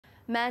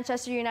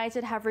Manchester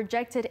United have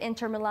rejected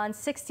Inter Milan's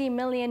 €60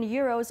 million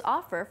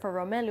offer for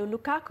Romelu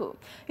Lukaku.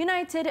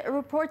 United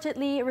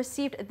reportedly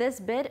received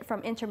this bid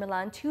from Inter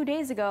Milan 2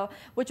 days ago,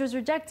 which was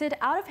rejected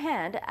out of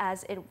hand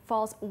as it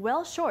falls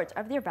well short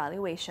of their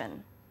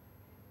valuation.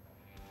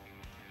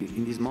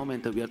 In this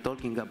moment, we are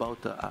talking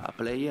about a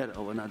player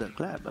of another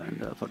club,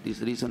 and for this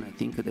reason, I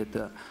think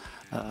that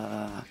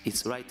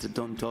it's right to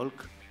don't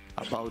talk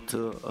about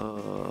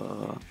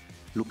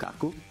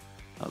Lukaku.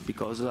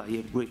 Because I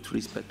have great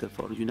respect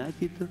for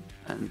United,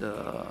 and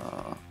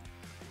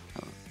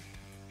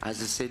as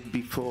I said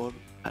before,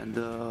 and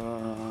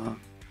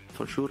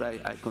for sure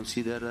I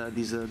consider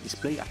this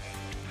player.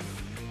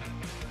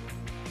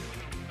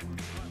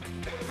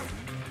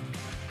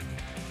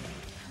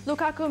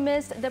 Lukaku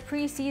missed the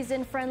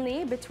pre-season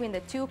friendly between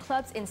the two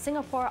clubs in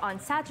Singapore on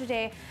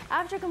Saturday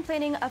after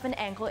complaining of an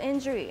ankle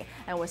injury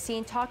and was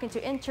seen talking to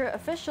Inter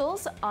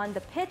officials on the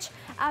pitch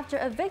after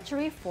a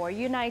victory for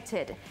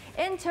United.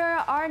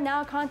 Inter are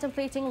now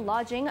contemplating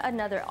lodging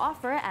another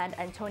offer, and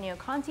Antonio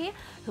Conte,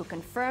 who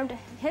confirmed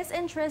his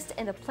interest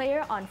in the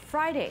player on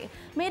Friday,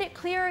 made it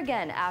clear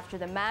again after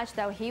the match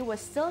that he was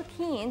still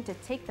keen to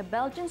take the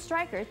Belgian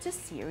striker to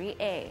Serie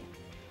A.